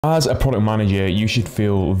As a product manager, you should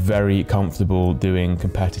feel very comfortable doing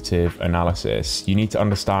competitive analysis. You need to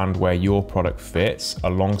understand where your product fits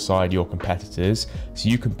alongside your competitors so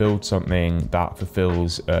you can build something that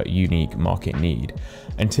fulfills a unique market need.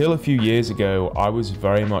 Until a few years ago, I was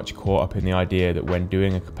very much caught up in the idea that when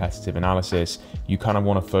doing a competitive analysis, you kind of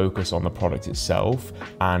want to focus on the product itself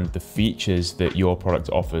and the features that your product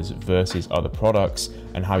offers versus other products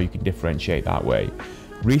and how you can differentiate that way.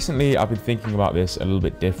 Recently, I've been thinking about this a little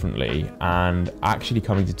bit differently and actually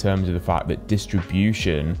coming to terms with the fact that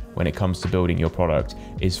distribution, when it comes to building your product,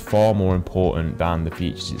 is far more important than the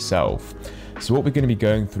features itself. So what we're going to be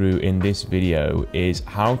going through in this video is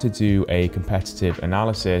how to do a competitive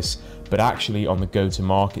analysis, but actually on the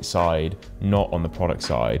go-to-market side, not on the product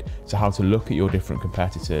side. So how to look at your different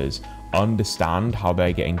competitors, understand how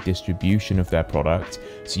they're getting distribution of their product,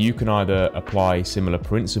 so you can either apply similar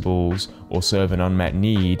principles or serve an unmet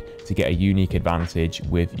need to get a unique advantage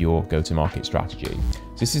with your go-to-market strategy.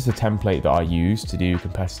 So this is the template that I use to do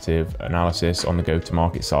competitive analysis on the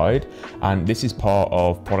go-to-market side, and this is part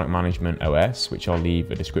of ProductManagerOS, which I'll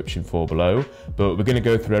leave a description for below, but we're going to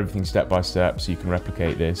go through everything step by step so you can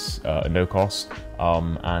replicate this at no cost.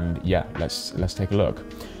 And yeah, let's take a look.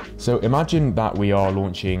 So imagine that we are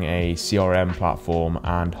launching a CRM platform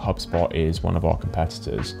and HubSpot is one of our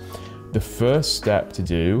competitors. The first step to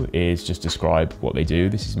do is just describe what they do.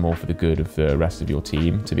 This is more for the good of the rest of your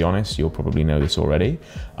team, to be honest. You'll probably know this already.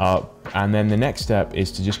 And then the next step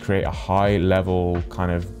is to just create a high level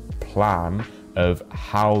kind of plan of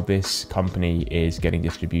how this company is getting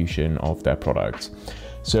distribution of their product.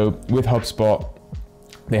 So with HubSpot,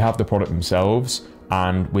 they have the product themselves,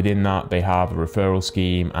 and within that they have a referral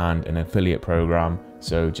scheme and an affiliate program.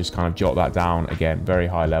 So just kind of jot that down, again, very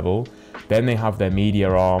high level. Then they have their media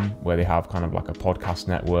arm where they have kind of like a podcast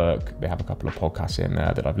network. They have a couple of podcasts in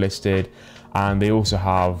there that I've listed. And they also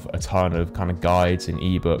have a ton of kind of guides and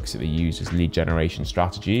ebooks that they use as lead generation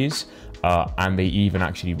strategies. And they even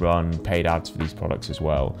actually run paid ads for these products as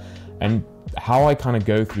well. And how I kind of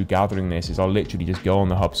go through gathering this is I'll literally just go on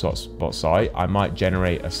the HubSpot site. I might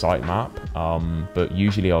generate a sitemap, but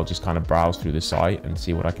usually I'll just kind of browse through the site and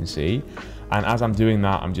see what I can see. And as I'm doing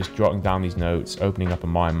that, I'm just jotting down these notes, opening up a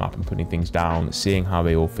mind map and putting things down, seeing how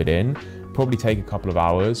they all fit in. Probably take a couple of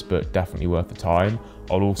hours, but definitely worth the time.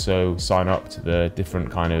 I'll also sign up to the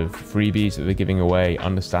different kind of freebies that they're giving away,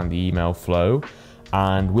 understand the email flow.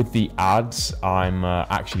 And with the ads, I'm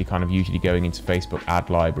actually kind of usually going into Facebook ad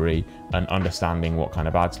library and understanding what kind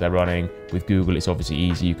of ads they're running. With Google, it's obviously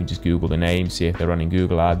easy. You can just Google the name, see if they're running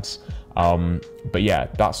Google ads. But yeah,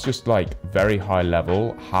 that's just like very high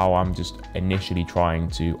level how I'm just initially trying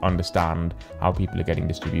to understand how people are getting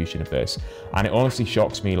distribution of this. And it honestly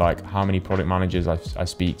shocks me like how many product managers I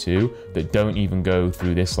speak to that don't even go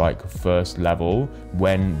through this like first level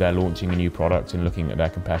when they're launching a new product and looking at their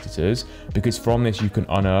competitors, because from this you can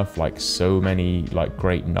unearth like so many like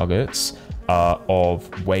great nuggets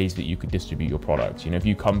of ways that you could distribute your product. You know, if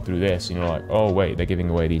you come through this and you're like, oh wait, they're giving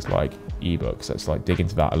away these like ebooks, let's like dig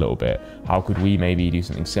into that a little bit. How could we maybe do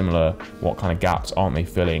something similar? What kind of gaps aren't they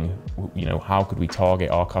filling? You know, how could we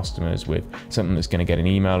target our customers with something that's going to get an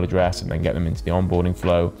email address and then get them into the onboarding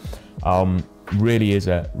flow? Really is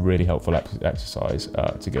a really helpful exercise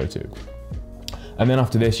to go to. And then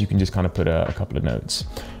after this, you can just kind of put a couple of notes.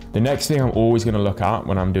 The next thing I'm always going to look at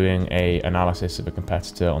when I'm doing an analysis of a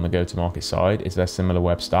competitor on the go-to-market side is their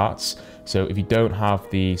SimilarWeb stats. So if you don't have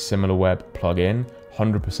the SimilarWeb plugin,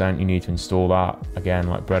 100% you need to install that. Again,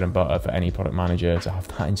 like bread and butter for any product manager to have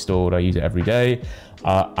that installed. I use it every day.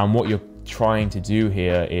 And what you're trying to do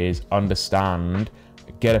here is understand,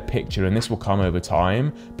 get a picture, and this will come over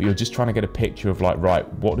time, but you're just trying to get a picture of like, right,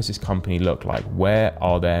 what does this company look like? Where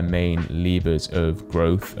are their main levers of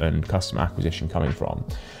growth and customer acquisition coming from?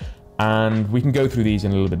 And we can go through these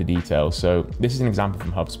in a little bit of detail. So this is an example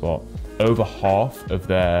from HubSpot. Over half of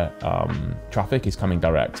their traffic is coming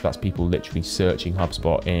direct. That's people literally searching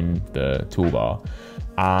HubSpot in the toolbar.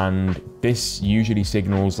 And this usually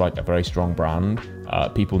signals like a very strong brand.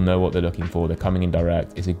 People know what they're looking for. They're coming in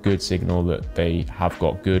direct. It's a good signal that they have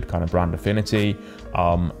got good kind of brand affinity,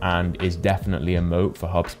 and is definitely a moat for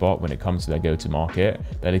HubSpot when it comes to their go-to-market.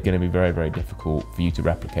 That is going to be very, very difficult for you to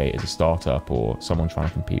replicate as a startup or someone trying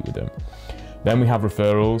to compete with them. Then we have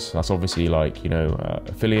referrals. That's obviously like, you know,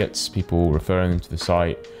 affiliates, people referring them to the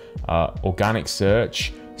site. Organic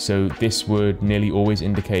search. So this would nearly always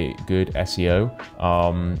indicate good SEO.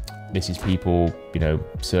 This is people, you know,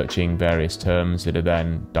 searching various terms that are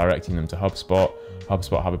then directing them to HubSpot.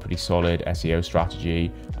 HubSpot have a pretty solid SEO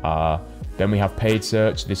strategy. Then we have paid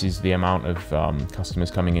search. This is the amount of customers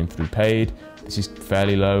coming in through paid. This is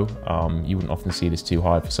fairly low. You wouldn't often see this too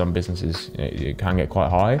high. For some businesses, it can get quite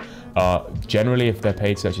high. Generally, if their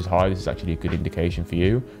paid search is high, this is actually a good indication for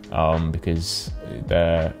you, because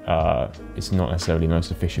it's not necessarily the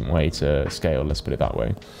most efficient way to scale, let's put it that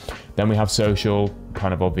way. Then we have social,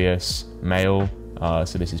 kind of obvious. Mail,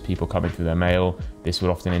 so this is people coming through their mail. This would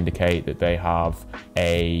often indicate that they have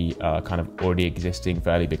a kind of already existing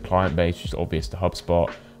fairly big client base, which is obvious to HubSpot.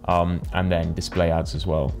 And then display ads as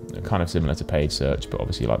well, kind of similar to paid search, but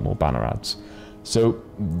obviously like more banner ads. So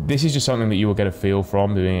this is just something that you will get a feel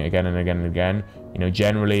from doing it again and again and again.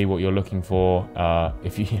 Generally what you're looking for,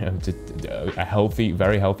 if a healthy,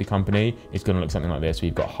 very healthy company, is going to look something like this.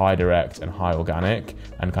 We've got high direct and high organic,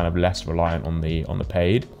 and kind of less reliant on the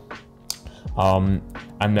paid. And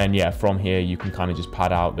then yeah, from here you can kind of just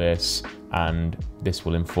pad out this, and this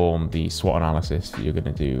will inform the SWOT analysis that you're going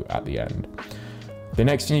to do at the end. The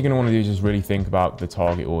next thing you're going to want to do is just really think about the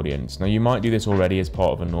target audience. Now, you might do this already as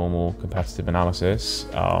part of a normal competitive analysis,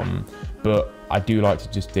 but I do like to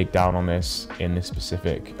just dig down on this in this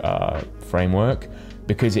specific framework,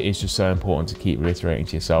 because it is just so important to keep reiterating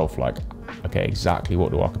to yourself, like, okay, exactly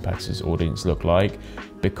what do our competitors' audience look like?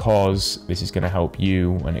 Because this is going to help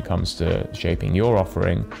you when it comes to shaping your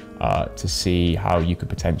offering, to see how you could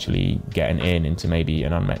potentially get an in into maybe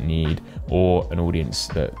an unmet need or an audience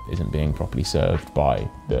that isn't being properly served by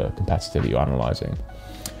the competitor that you're analyzing.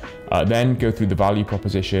 Then go through the value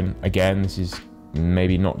proposition. Again, this is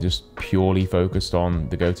maybe not just purely focused on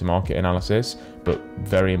the go-to-market analysis, but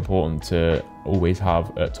very important to always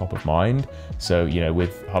have at top of mind. So,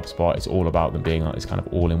 with HubSpot, it's all about them being like this kind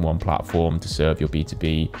of all-in-one platform to serve your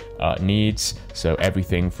B2B needs. So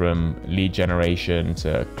everything from lead generation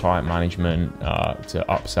to client management to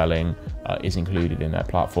upselling is included in their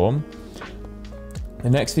platform. The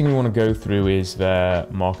next thing we want to go through is their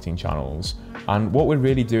marketing channels. And what we're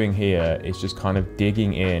really doing here is just kind of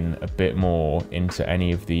digging in a bit more into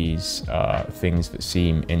any of these things that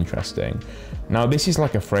seem interesting. Now, this is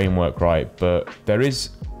like a framework, right? But there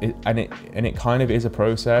is, and it kind of is a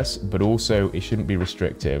process, but also it shouldn't be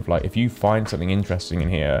restrictive. Like, if you find something interesting in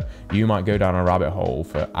here, you might go down a rabbit hole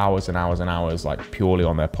for hours and hours and hours, like purely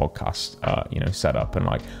on their podcast, setup, and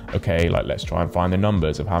like, okay, like let's try and find the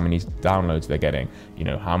numbers of how many downloads they're getting.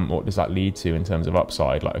 What does that lead to in terms of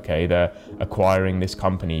upside? Like, okay, they're acquiring this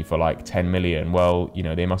company for like 10 million. Well,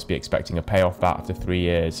 they must be expecting a payoff that after 3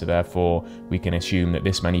 years. So therefore we can assume that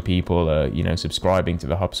this many people are, subscribing to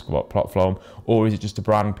the HubSpot platform. Or is it just a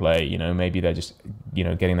brand play? Maybe they're just,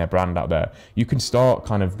 getting their brand out there. You can start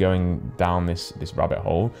kind of going down this rabbit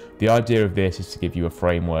hole. The idea of this is to give you a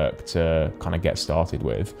framework to kind of get started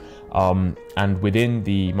with. And within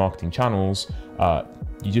the marketing channels,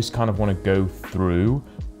 you just kind of want to go through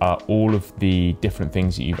all of the different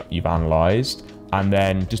things that you've analyzed, and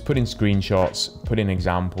then just put in screenshots, put in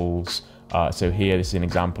examples. So here, this is an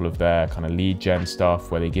example of their kind of lead gen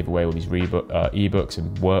stuff, where they give away all these ebooks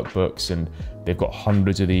and workbooks, and they've got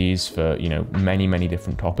hundreds of these for many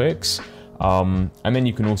different topics. And then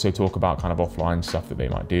you can also talk about kind of offline stuff that they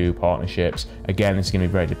might do, partnerships. Again, this is going to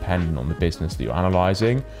be very dependent on the business that you're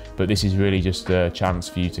analyzing, but this is really just a chance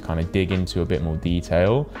for you to kind of dig into a bit more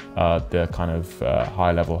detail, the kind of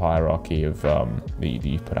high-level hierarchy of that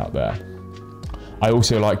you've put out there. I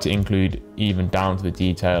also like to include even down to the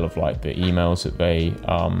detail of like the emails that they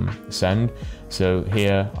send. So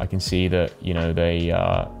here I can see that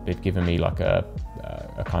they've given me like a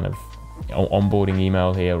kind of onboarding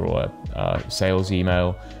email here, or a sales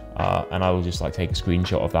email, and I will just like take a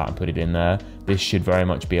screenshot of that and put it in there. This should very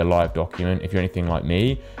much be a live document. If you're anything like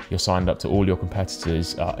me, you're signed up to all your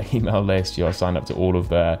competitors' email list, you're signed up to all of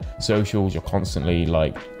their socials, you're constantly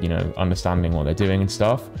like, understanding what they're doing and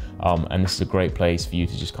stuff. And this is a great place for you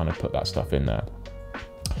to just kind of put that stuff in there.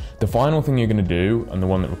 The final thing you're going to do, and the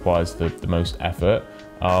one that requires the most effort,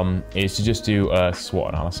 is to just do a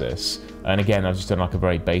SWOT analysis. And again, I've just done like a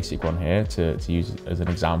very basic one here to use as an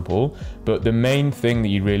example. But the main thing that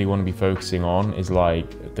you really want to be focusing on is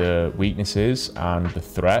like the weaknesses and the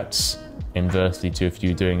threats, inversely to if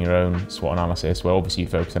you're doing your own SWOT analysis, where obviously you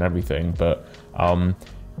focus on everything. But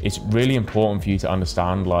it's really important for you to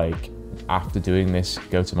understand, like, after doing this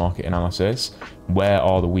go-to-market analysis, where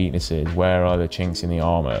are the weaknesses? Where are the chinks in the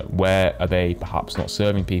armor? Where are they perhaps not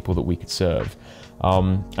serving people that we could serve?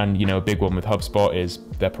 And a big one with HubSpot is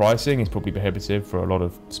their pricing is probably prohibitive for a lot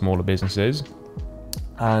of smaller businesses.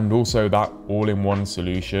 And also that all-in-one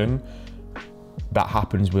solution that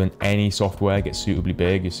happens when any software gets suitably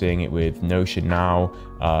big. You're seeing it with Notion now.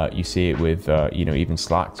 You see it with even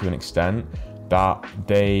Slack to an extent, that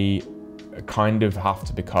they kind of have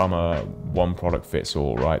to become a one product fits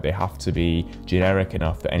all, right? They have to be generic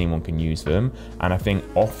enough that anyone can use them. And I think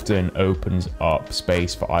often opens up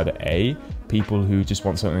space for either A, people who just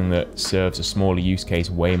want something that serves a smaller use case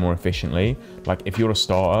way more efficiently. Like if you're a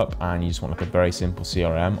startup and you just want like a very simple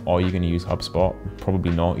CRM, are you going to use HubSpot?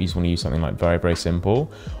 Probably not. You just want to use something like very, very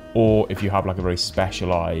simple. Or if you have like a very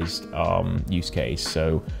specialized use case.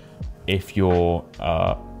 So if you're,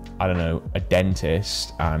 I don't know, a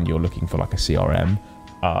dentist and you're looking for like a CRM,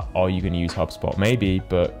 are you going to use HubSpot? Maybe,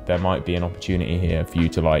 but there might be an opportunity here for you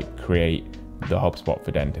to like create the HubSpot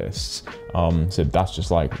for dentists. So that's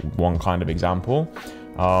just like one kind of example.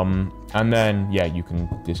 And then, yeah, you can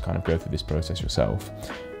just kind of go through this process yourself.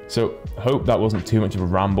 So hope that wasn't too much of a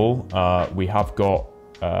ramble. We have got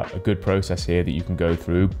a good process here that you can go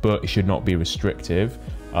through, but it should not be restrictive.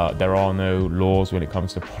 There are no laws when it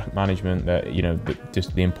comes to product management. That, you know,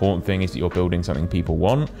 just the important thing is that you're building something people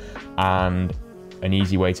want, and an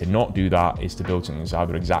easy way to not do that is to build something that's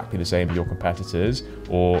either exactly the same as your competitors,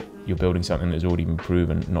 or you're building something that's already been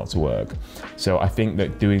proven not to work. So I think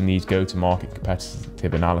that doing these go-to-market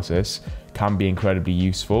competitive analysis can be incredibly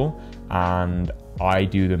useful, and I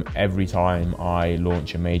do them every time I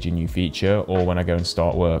launch a major new feature or when I go and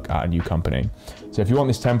start work at a new company. So if you want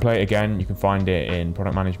this template, again, you can find it in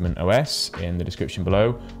ProductManagerOS in the description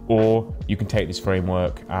below, or you can take this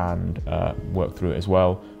framework and work through it as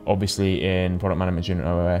well. Obviously in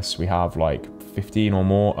ProductManagerOS, we have like 15 or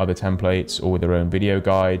more other templates, all with their own video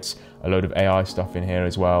guides, a load of AI stuff in here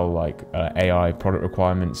as well, like AI product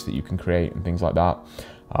requirements that you can create and things like that.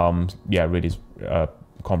 Yeah, really is a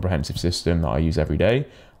comprehensive system that I use every day.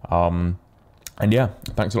 And yeah,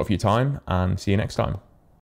 thanks a lot for your time, and see you next time.